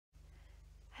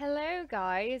Hello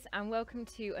guys, and welcome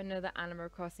to another Animal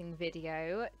Crossing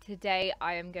video. Today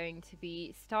I am going to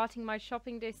be starting my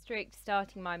shopping district,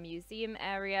 starting my museum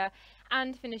area,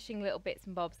 and finishing little bits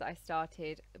and bobs that I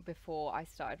started before I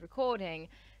started recording.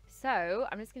 So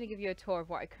I'm just going to give you a tour of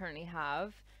what I currently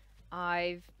have.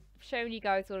 I've shown you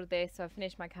guys all of this, so I've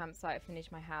finished my campsite, I've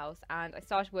finished my house, and I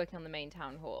started working on the main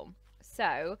town hall.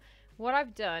 So what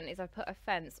I've done is I've put a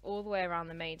fence all the way around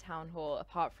the main town hall,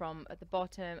 apart from at the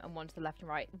bottom and one to the left and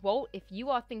right. Walt, if you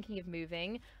are thinking of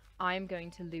moving, I'm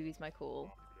going to lose my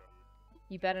cool.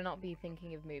 You better not be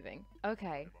thinking of moving.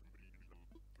 Okay.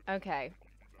 Okay.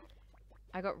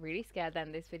 I got really scared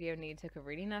then. This video took a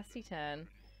really nasty turn.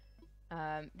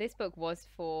 This book was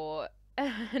for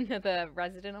another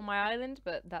resident on my island,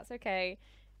 but that's okay.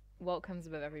 Walt comes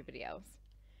above everybody else.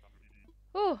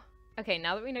 Ooh. Okay,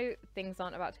 now that we know things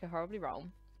aren't about to go horribly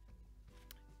wrong,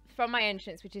 from my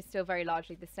entrance, which is still very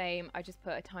largely the same, I just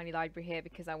put a tiny library here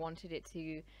because I wanted it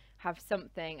to have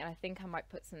something, and I think I might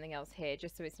put something else here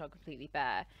just so it's not completely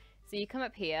bare. So you come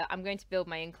up here. I'm going to build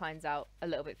my inclines out a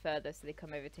little bit further so they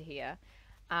come over to here,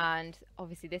 and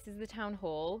obviously this is the town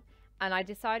hall, and I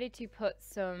decided to put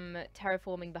some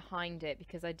terraforming behind it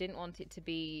because I didn't want it to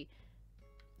be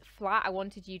flat. I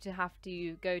wanted you to have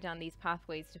to go down these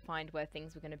pathways to find where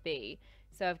things were going to be.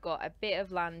 So I've got a bit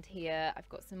of land here, I've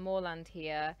got some more land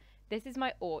here. This is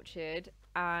my orchard,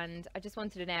 and I just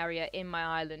wanted an area in my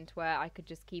island where I could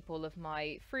just keep all of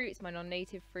my fruits, my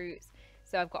non-native fruits.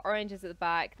 So I've got oranges at the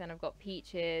back, then I've got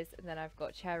peaches, and then I've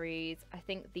got cherries. I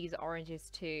think these are oranges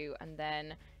too, and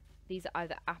then these are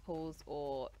either apples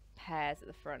or pears at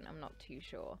the front, I'm not too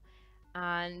sure.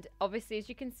 And obviously, as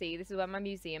you can see, this is where my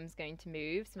museum's going to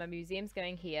move. So my museum's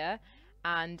going here,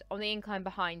 and on the incline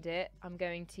behind it, I'm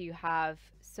going to have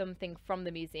something from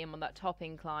the museum on that top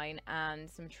incline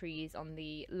and some trees on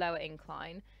the lower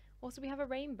incline. Also, we have a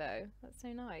rainbow. That's so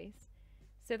nice.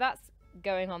 So that's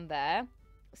going on there.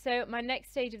 So my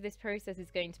next stage of this process is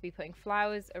going to be putting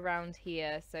flowers around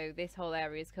here. So this whole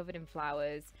area is covered in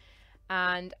flowers.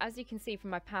 And as you can see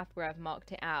from my path where I've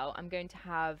marked it out, I'm going to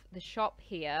have the shop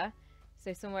here.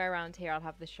 So somewhere around here I'll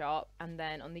have the shop, and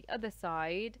then on the other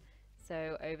side,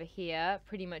 so over here,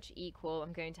 pretty much equal,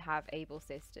 I'm going to have Able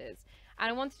Sisters. And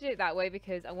I want to do it that way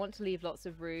because I want to leave lots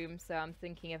of room, so I'm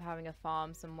thinking of having a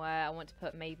farm somewhere. I want to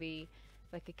put maybe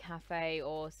like a cafe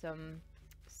or some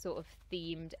sort of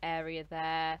themed area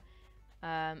there.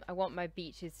 I want my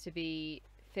beaches to be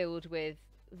filled with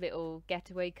little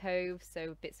getaway coves,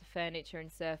 so bits of furniture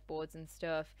and surfboards and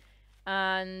stuff.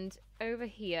 And over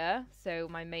here, so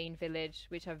my main village,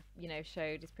 which I've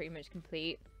showed, is pretty much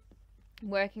complete. I'm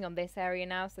working on this area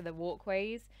now, so the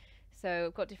walkways. So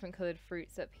I've got different coloured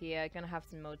fruits up here. Gonna have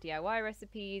some more DIY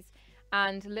recipes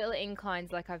and little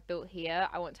inclines like I've built here.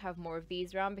 I want to have more of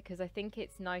these around because I think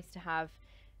it's nice to have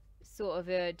sort of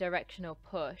a directional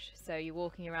push. So you're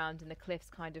walking around and the cliffs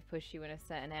kind of push you in a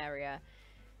certain area.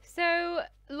 So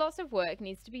lots of work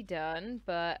needs to be done,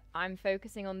 but I'm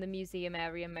focusing on the museum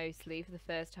area mostly for the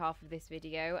first half of this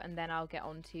video, and then I'll get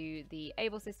on to the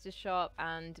Able Sisters shop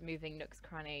and moving Nook's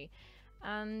Cranny.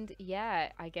 And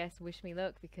yeah, I guess wish me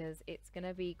luck because it's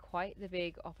gonna be quite the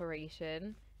big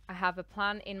operation. I have a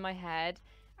plan in my head.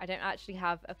 I don't actually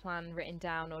have a plan written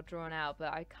down or drawn out,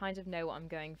 but I kind of know what I'm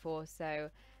going for, so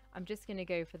I'm just gonna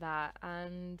go for that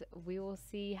and we will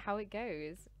see how it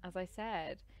goes. As I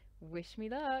said, wish me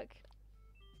luck.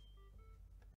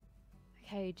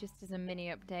 Okay, just as a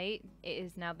mini update, it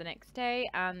is now the next day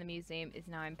and the museum is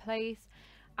now in place.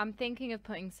 I'm thinking of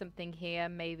putting something here,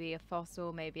 maybe a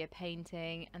fossil, maybe a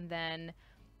painting, and then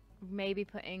maybe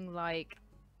putting like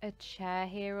a chair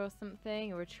here or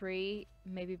something, or a tree,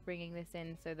 maybe bringing this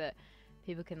in so that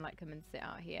people can like come and sit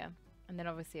out here. And then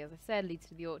obviously, as I said, leads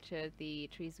to the orchard. The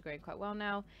trees are growing quite well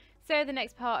now. So the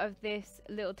next part of this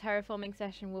little terraforming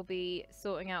session will be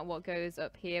sorting out what goes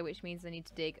up here, which means I need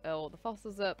to dig all the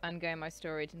fossils up and go in my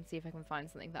storage and see if I can find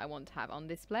something that I want to have on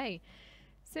display.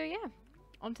 So yeah,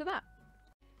 on to that.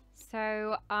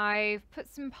 So I've put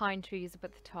some pine trees up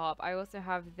at the top. I also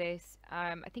have this,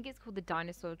 I think it's called the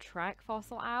Dinosaur Trek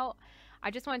fossil out. I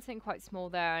just wanted something quite small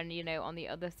there, and on the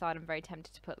other side I'm very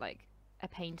tempted to put like a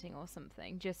painting or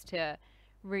something, just to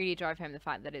really drive home the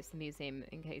fact that it's the museum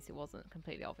in case it wasn't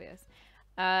completely obvious.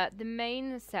 The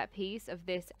main set piece of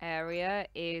this area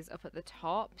is up at the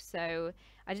top, so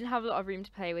I didn't have a lot of room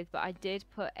to play with, but I did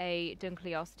put a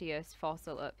Dunkleosteus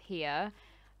fossil up here.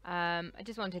 I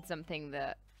just wanted something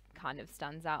that kind of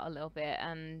stands out a little bit,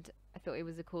 and I thought it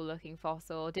was a cool looking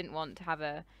fossil. Didn't want to have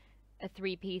a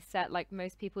three-piece set like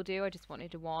most people do. I just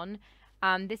wanted a one.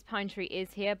 This pine tree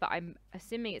is here, but I'm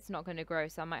assuming it's not going to grow,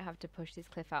 so I might have to push this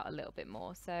cliff out a little bit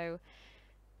more. So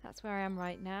That's where I am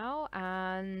right now,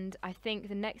 and I think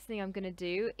the next thing I'm going to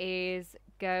do is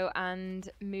go and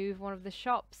move one of the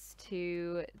shops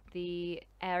to the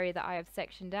area that I have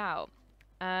sectioned out.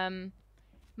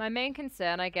 My main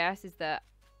concern, I guess, is that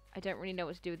I don't really know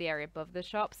what to do with the area above the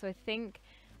shop, so I think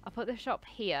I'll put the shop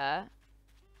here,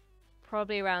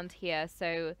 probably around here,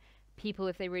 so people,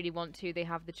 if they really want to, they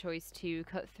have the choice to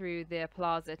cut through the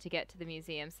plaza to get to the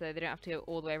museum, so they don't have to go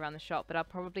all the way around the shop, but I'll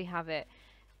probably have it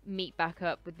meet back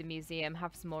up with the museum,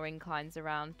 have some more inclines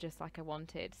around just like I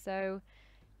wanted. So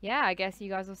yeah, I guess you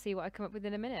guys will see what I come up with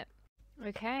in a minute.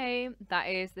 Okay, that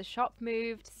is the shop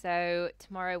moved, so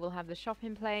tomorrow we'll have the shop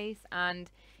in place,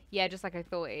 and yeah, just like I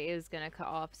thought, it is going to cut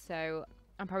off, so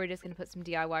I'm probably just going to put some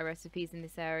DIY recipes in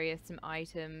this area, some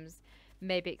items,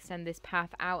 maybe extend this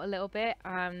path out a little bit,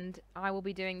 and I will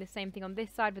be doing the same thing on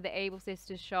this side with the Able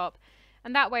Sisters shop,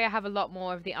 and that way I have a lot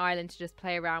more of the island to just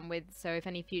play around with, so if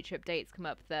any future updates come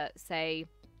up that say,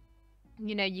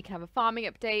 you know, you can have a farming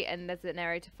update and there's an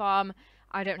area to farm,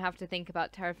 I don't have to think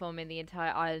about terraforming the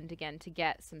entire island again to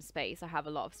get some space. I have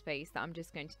a lot of space that I'm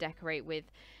just going to decorate with,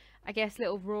 I guess,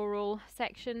 little rural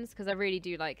sections, because I really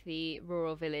do like the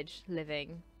rural village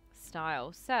living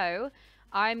style. So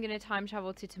I'm going to time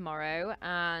travel to tomorrow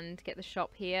and get the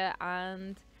shop here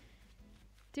and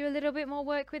do a little bit more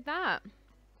work with that.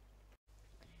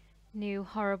 New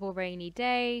horrible rainy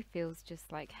day, feels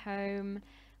just like home.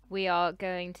 We are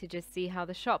going to just see how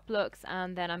the shop looks,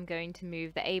 and then I'm going to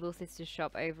move the Able Sisters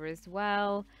shop over as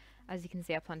well. As you can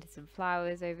see, I planted some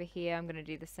flowers over here. I'm going to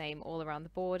do the same all around the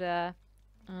border.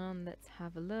 Let's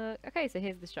have a look. Okay, so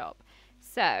here's the shop.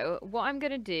 So what I'm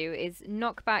going to do is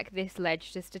knock back this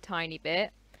ledge just a tiny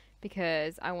bit,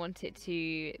 because I want it to,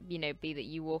 you know, be that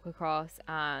you walk across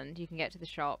and you can get to the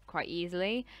shop quite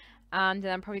easily. And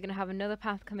then I'm probably going to have another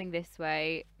path coming this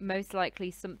way, most likely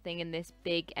something in this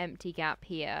big empty gap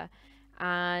here,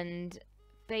 and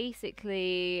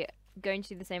basically going to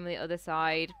do the same on the other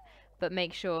side, but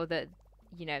make sure that,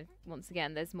 you know, once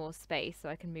again there's more space so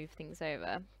I can move things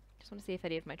over. Just want to see if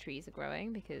any of my trees are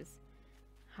growing, because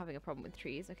I'm having a problem with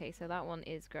trees. Okay, so that one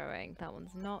is growing, that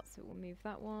one's not, so we'll move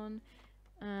that one.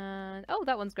 And oh,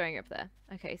 that one's growing up there.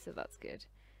 Okay, so that's good.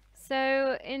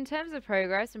 So in terms of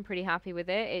progress, I'm pretty happy with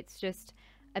it. It's just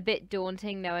a bit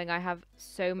daunting knowing I have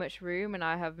so much room and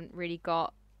I haven't really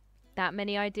got that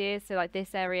many ideas. So like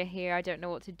this area here, I don't know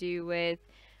what to do with.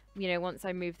 You know, once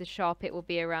I move the shop, it will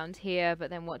be around here, but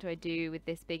then what do I do with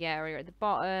this big area at the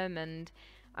bottom? And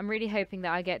I'm really hoping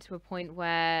that I get to a point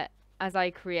where as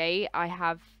I create, I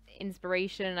have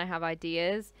inspiration, I have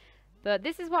ideas. But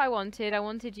this is what I wanted. I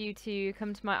wanted you to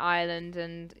come to my island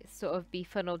and sort of be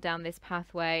funneled down this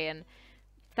pathway, and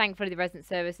thankfully the resident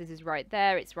services is right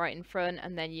there, it's right in front,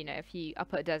 and then, you know, I'll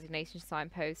put a designation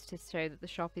signpost to show that the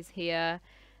shop is here,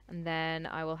 and then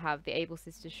I will have the Able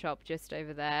Sisters shop just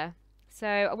over there. So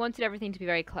I wanted everything to be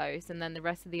very close, and then the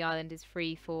rest of the island is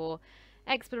free for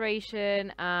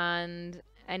exploration and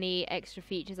any extra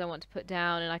features I want to put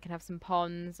down, and I can have some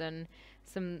ponds and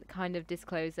some kind of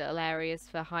disclosed little areas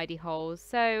for hidey holes.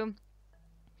 So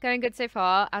going good so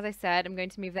far. As I said, I'm going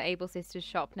to move the Able Sisters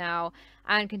shop now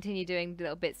and continue doing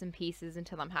little bits and pieces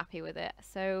until I'm happy with it.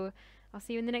 So I'll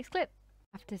see you in the next clip.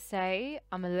 I have to say,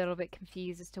 I'm a little bit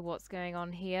confused as to what's going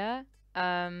on here.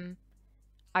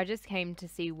 I just came to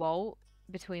see Walt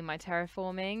between my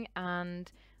terraforming,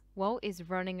 and Walt is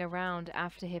running around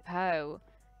after Hippo.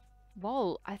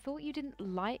 Walt, I thought you didn't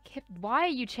like him. Why are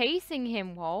you chasing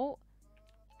him, Walt?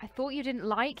 I thought you didn't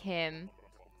like him.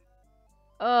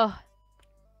 Ugh.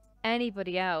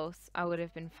 Anybody else I would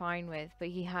have been fine with, but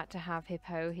he had to have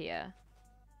Hippo here.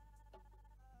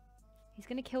 He's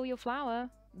gonna kill your flower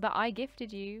that I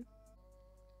gifted you.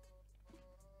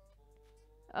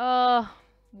 Oh,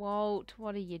 Walt,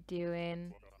 what are you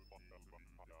doing?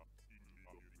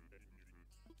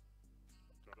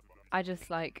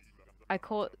 I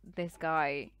caught this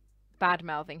guy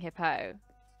bad-mouthing Hippo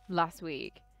last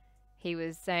week. He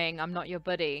was saying, I'm not your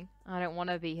buddy. I don't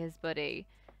want to be his buddy.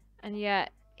 And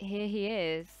yet, here he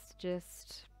is,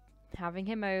 just having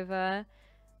him over,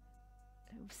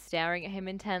 staring at him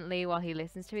intently while he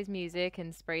listens to his music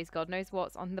and sprays God knows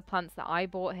what's on the plants that I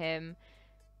bought him.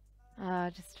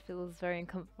 Just feels very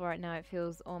uncomfortable right now. It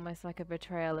feels almost like a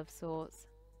betrayal of sorts.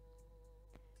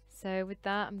 So with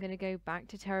that, I'm going to go back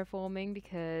to terraforming,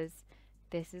 because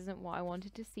this isn't what I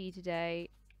wanted to see today.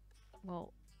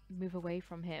 Well, move away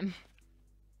from him.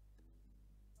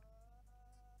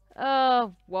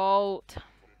 Oh, Walt.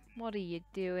 What are you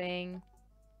doing?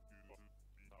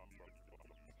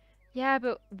 Yeah,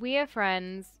 but we're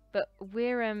friends, but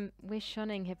we're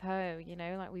shunning Hippo, you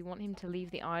know, like we want him to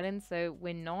leave the island, so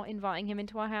we're not inviting him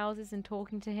into our houses and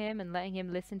talking to him and letting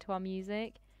him listen to our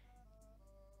music.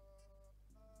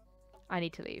 I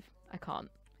need to leave. I can't.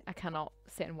 I cannot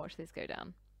sit and watch this go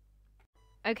down.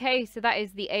 Okay, so that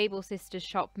is the Able Sisters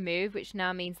shop move, which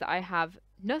now means that I have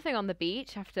nothing on the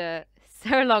beach after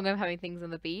so long of having things on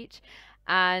the beach.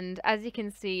 And as you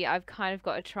can see, I've kind of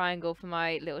got a triangle for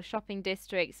my little shopping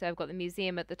district. So I've got the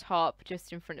museum at the top,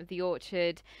 just in front of the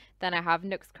orchard. Then I have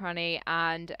Nook's Cranny,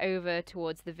 and over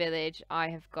towards the village, I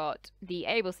have got the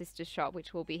Able Sisters shop,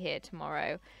 which will be here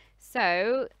tomorrow.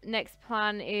 So next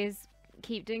plan is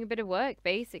keep doing a bit of work,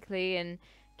 basically, and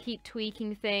keep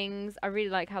tweaking things. I really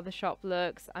like how the shop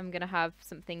looks. I'm going to have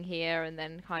something here and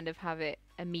then kind of have it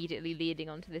immediately leading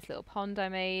onto this little pond I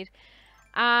made.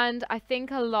 And I think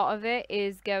a lot of it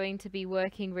is going to be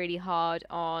working really hard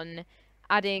on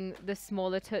adding the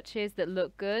smaller touches that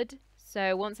look good.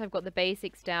 So once I've got the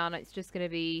basics down, it's just going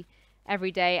to be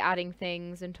every day adding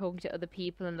things and talking to other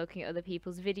people and looking at other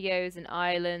people's videos and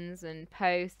islands and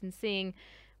posts and seeing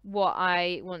what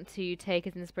I want to take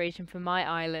as inspiration for my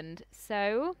island.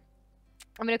 So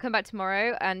I'm going to come back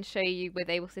tomorrow and show you with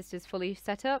Able Sisters fully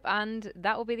set up, and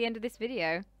that will be the end of this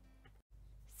video.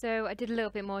 So I did a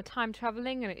little bit more time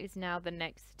traveling, and it is now the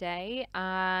next day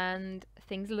and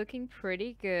things are looking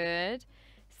pretty good.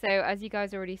 So as you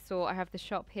guys already saw, I have the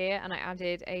shop here and I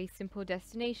added a simple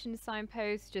destination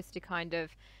signpost just to kind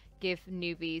of give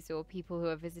newbies or people who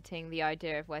are visiting the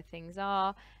idea of where things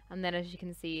are. And then as you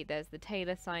can see, there's the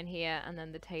tailor sign here, and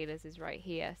then the tailor's is right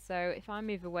here. So if I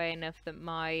move away enough that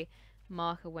my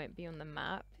marker won't be on the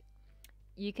map,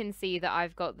 you can see that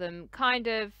I've got them kind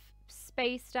of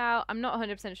spaced out. I'm not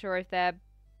 100% sure if they're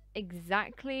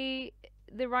exactly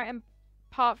the right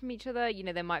apart from each other. You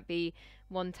know, there might be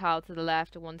one tile to the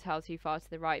left or one tile too far to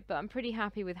the right, but I'm pretty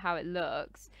happy with how it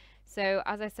looks. So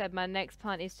as I said, my next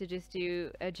plan is to just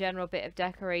do a general bit of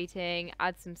decorating,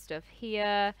 add some stuff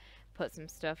here, put some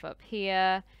stuff up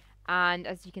here, and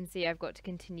as you can see, I've got to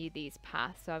continue these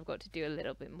paths, so I've got to do a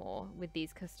little bit more with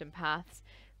these custom paths.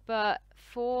 But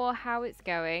for how it's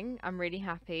going, I'm really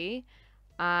happy.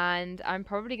 And I'm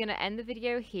probably going to end the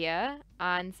video here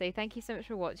and say thank you so much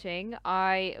for watching.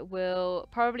 I will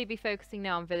probably be focusing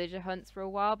now on villager hunts for a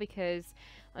while because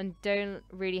I don't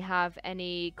really have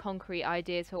any concrete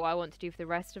ideas for what I want to do for the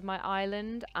rest of my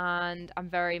island, and I'm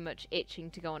very much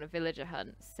itching to go on a villager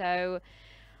hunt. So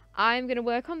I'm going to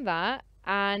work on that,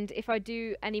 and if I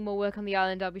do any more work on the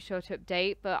island, I'll be sure to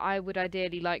update, but I would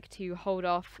ideally like to hold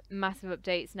off massive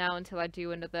updates now until I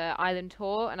do another island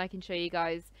tour and I can show you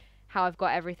guys how I've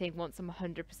got everything once I'm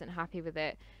 100% happy with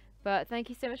it. But thank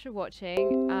you so much for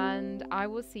watching, and I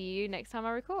will see you next time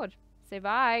I record. So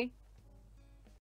bye!